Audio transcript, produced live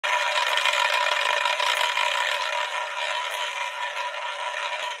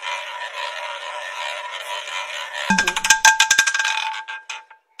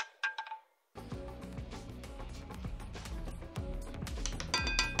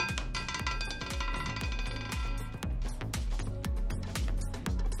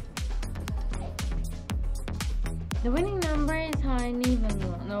The winning number is an even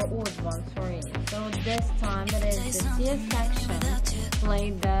one, no, odd one, sorry. So this time it is the C section. Play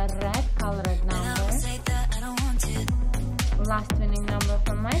the red colored number. Last winning number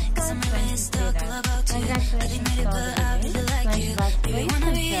from my side, 23. Congratulations to all the winners. Nice back please and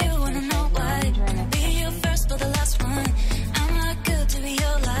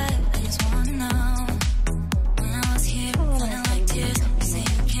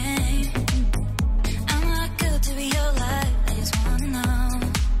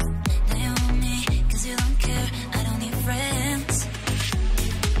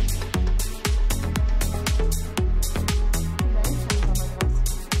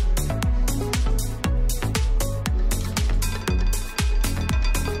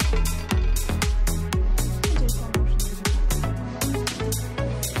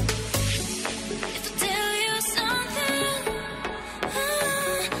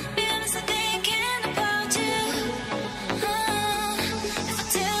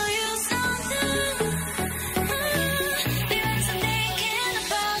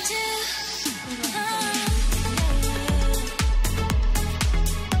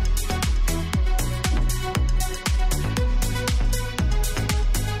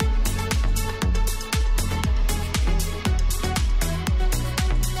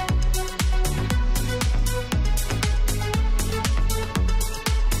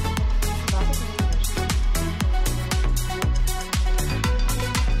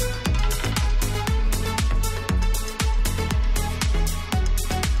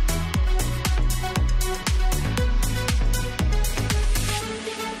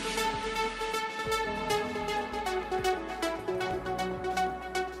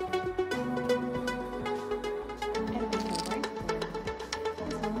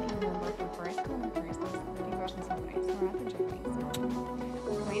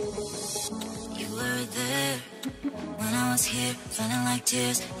Falling like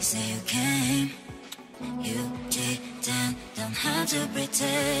tears, you say you came. You didn't, don't have to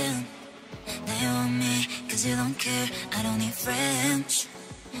pretend that you want me, cause you don't care. I don't need friends,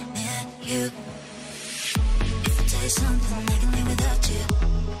 me and you. If I tell you something, I can live without you,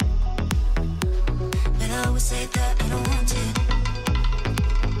 but I always say that I don't want you,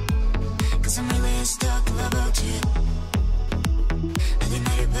 cause I'm really stuck about you. I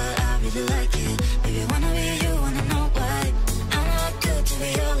deny you, but I really like you. Baby, wanna be you, wanna know why I'm not good to be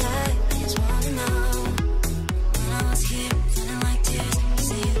your life. I just wanna know. When I was here, feeling like tears, you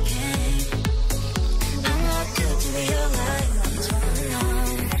say you came. I'm not good to be your life. I just wanna know.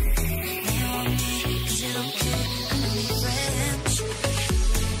 Now you want me, cause you don't care. I don't need friends.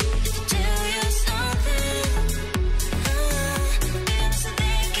 If I tell you something, be honest, I'm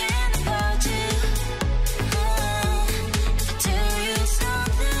thinking about you. If I tell you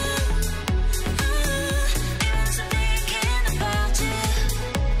something, be honest, I'm thinking about you.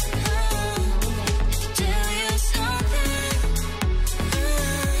 If I tell you something,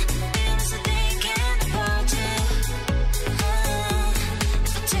 be honest, I'm thinking about you.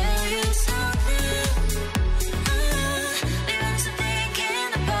 If I tell you something, be honest, I'm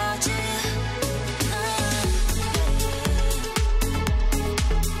thinking about you.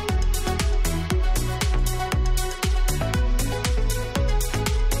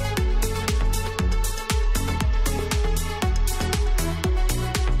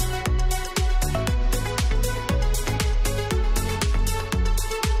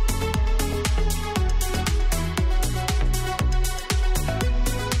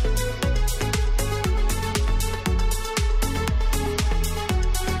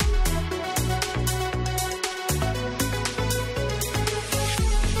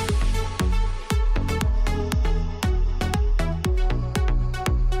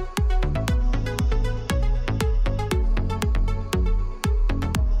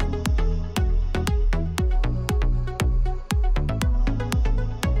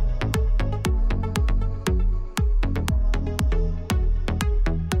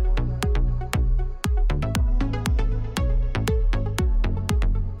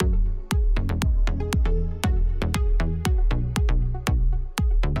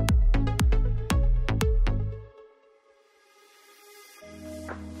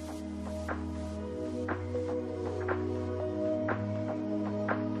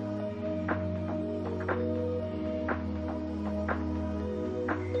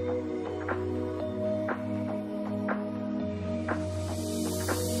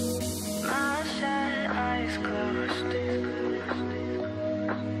 My sad eyes closed,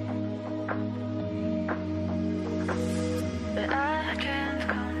 but I can't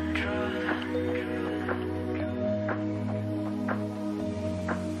control it.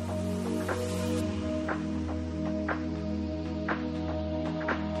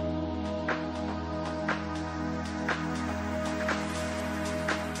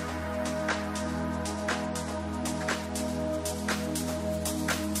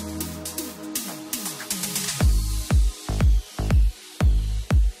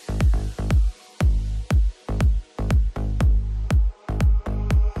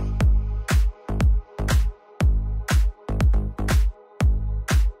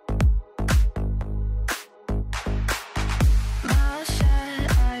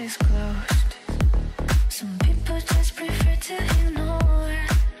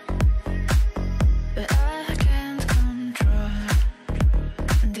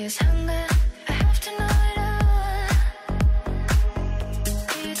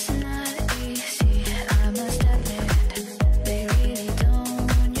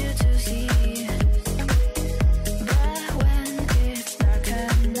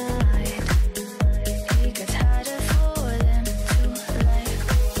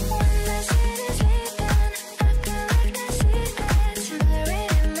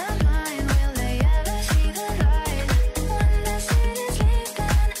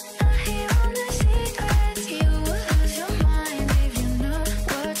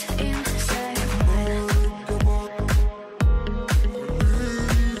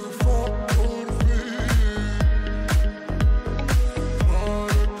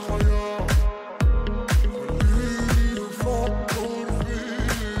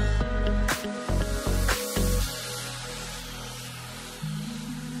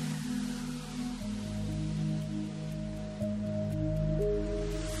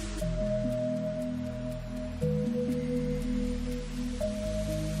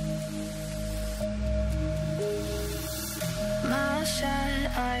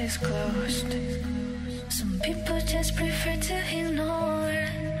 shut, eyes closed. Some people just prefer to ignore,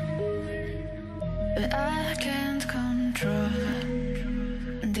 but I can't control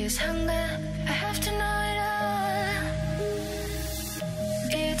this hunger. I have to know it all.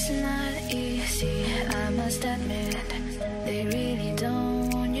 It's not easy, I must admit. They really don't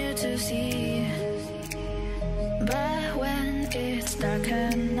want you to see, but when it's dark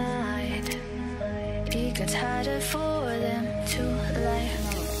at night, it gets harder for them to lie.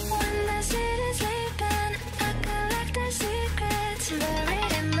 When the city's sleeping, I collect their secrets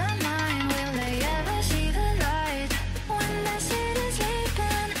buried in my mind. Will they ever see the light? When the city's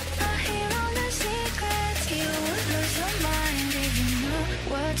sleeping, I hear all the secrets. You would lose your mind if you knew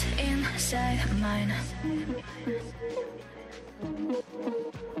what's inside mine.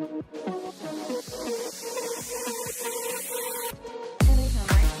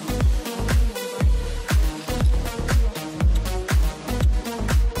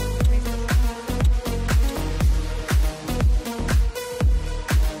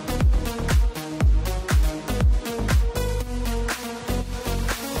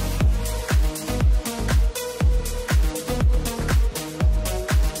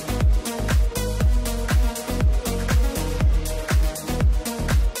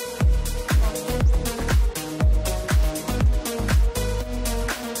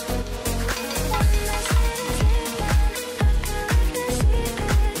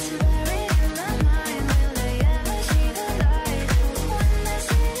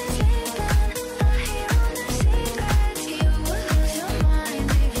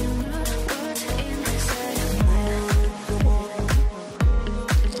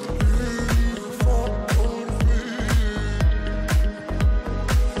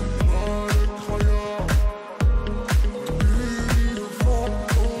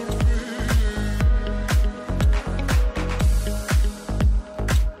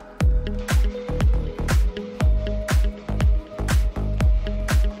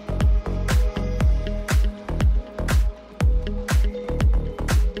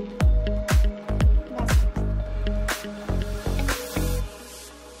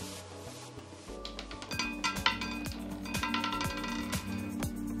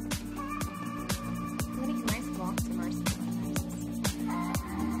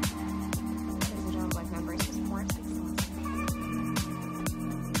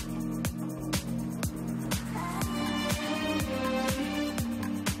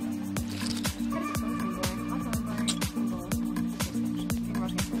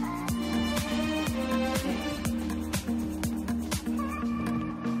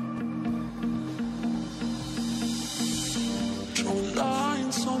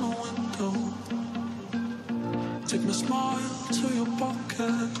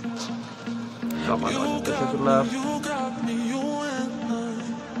 Tamam, teşekkürler.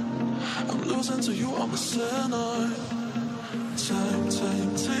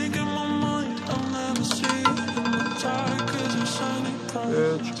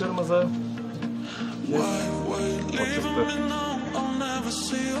 Kırmızı. Düşük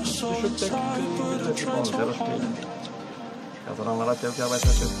tek kazananlara tevkâ ve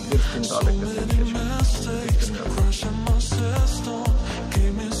teşekkür. Bir gün daha bekleseniz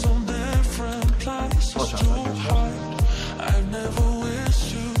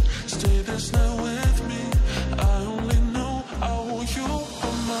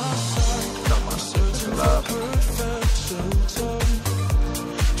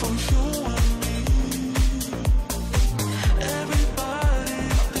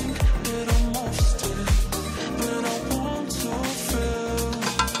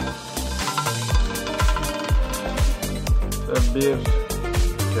bir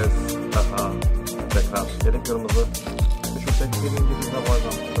kez daha tekrar geri kırmızı düşük birinci düzüne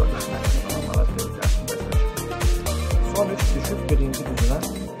boydan son 3 düşük birinci düzüne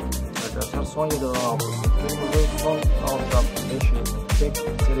arkadaşlar son 7'den 6'sı kırmızı son 6'dan 5'i tek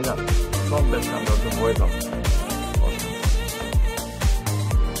seriden son 5'ten 4'ü boydan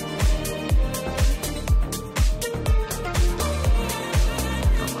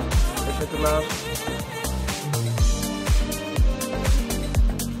teşekkürler.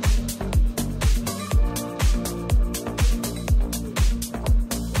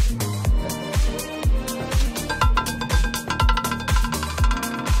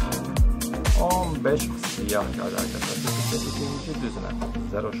 Siyah geldi arkadaşlar. İkinci düzüne.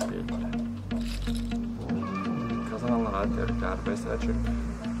 Zero Spiel. Kazananlara tebrikler. Besler açık.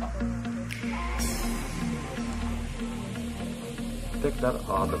 Tekrar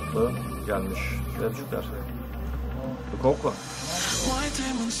ağırlıklı gelmiş Belçikler. Kokla.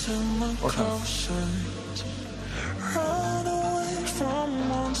 Hoş geldin.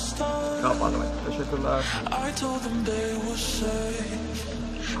 Kalmadı. Teşekkürler.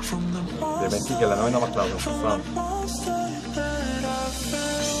 Demek ki gelen oynamak lazım. Sağ olun.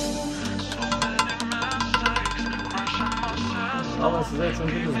 Ama size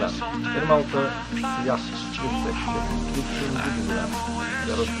üçüncü düzlem. 26 siyah yüksek. Üçüncü düzlem.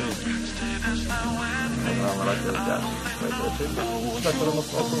 Yarıştayız. Ekranlara gözler. Uçtaklarımız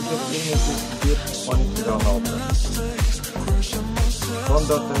 31, 22, 1, 12, 16. Son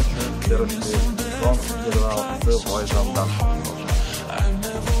 4'ten 3'ü yarıştayız. Son 26'sı voyle'dan.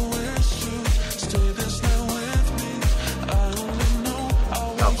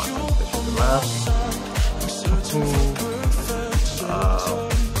 Tamam. Teşekkürler.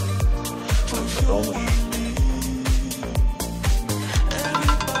 Olmuş.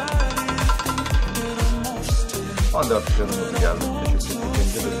 14 canımız geldi.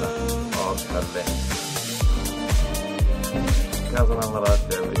 Teşekkür ederim. Aferin. Kazananlara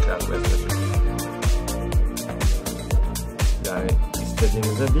tebrikler ve teşekkür. Yani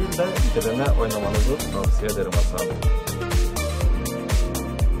istediğinize değil de bitirene oynamanızı tavsiye ederim Hasan.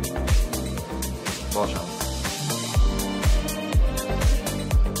 Bol şans.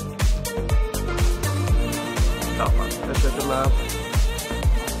 Tamam, teşekkürler.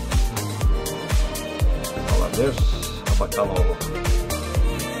 Olabilir. Bakalım oğlum.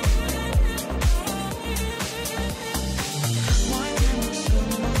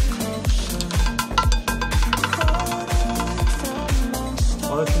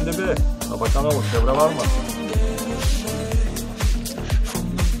 Onun şimdi bir bakalım oğlum. Çevre var mı?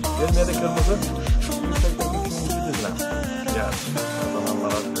 27 kırmızı. Yüksekte 3. düzlem. Gel.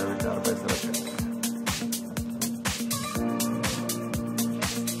 Kazananlara tebrikler ve teşekkür.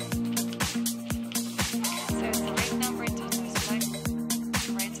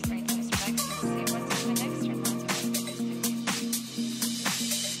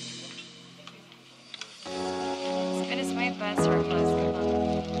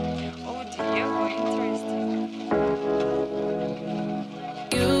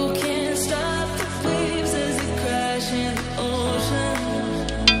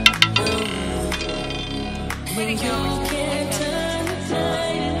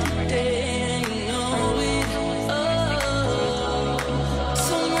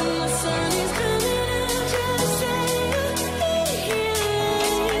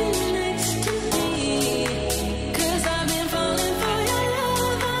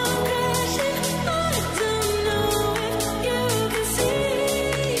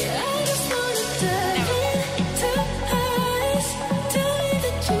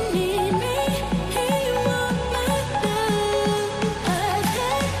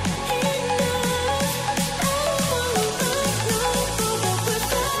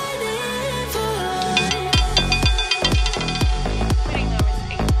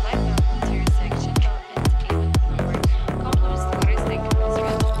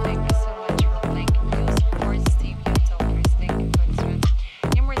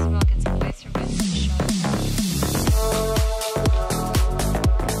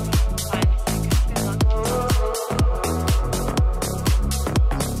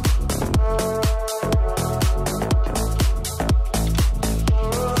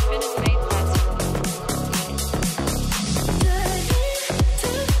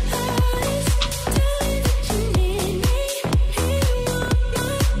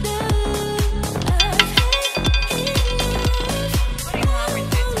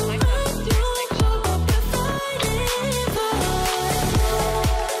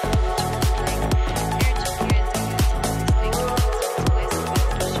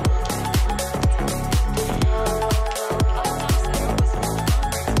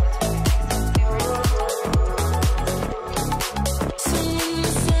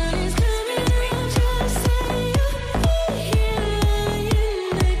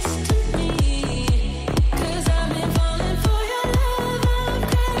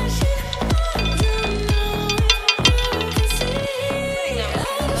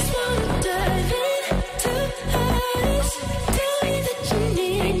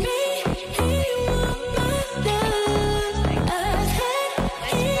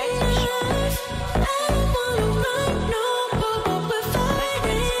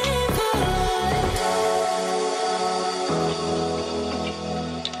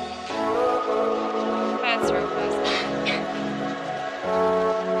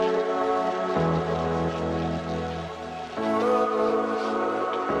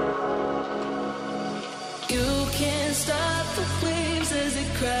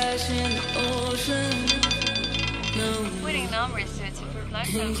 Winning numbers to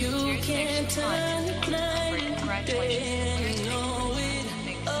reflect on the section 1. Congratulations.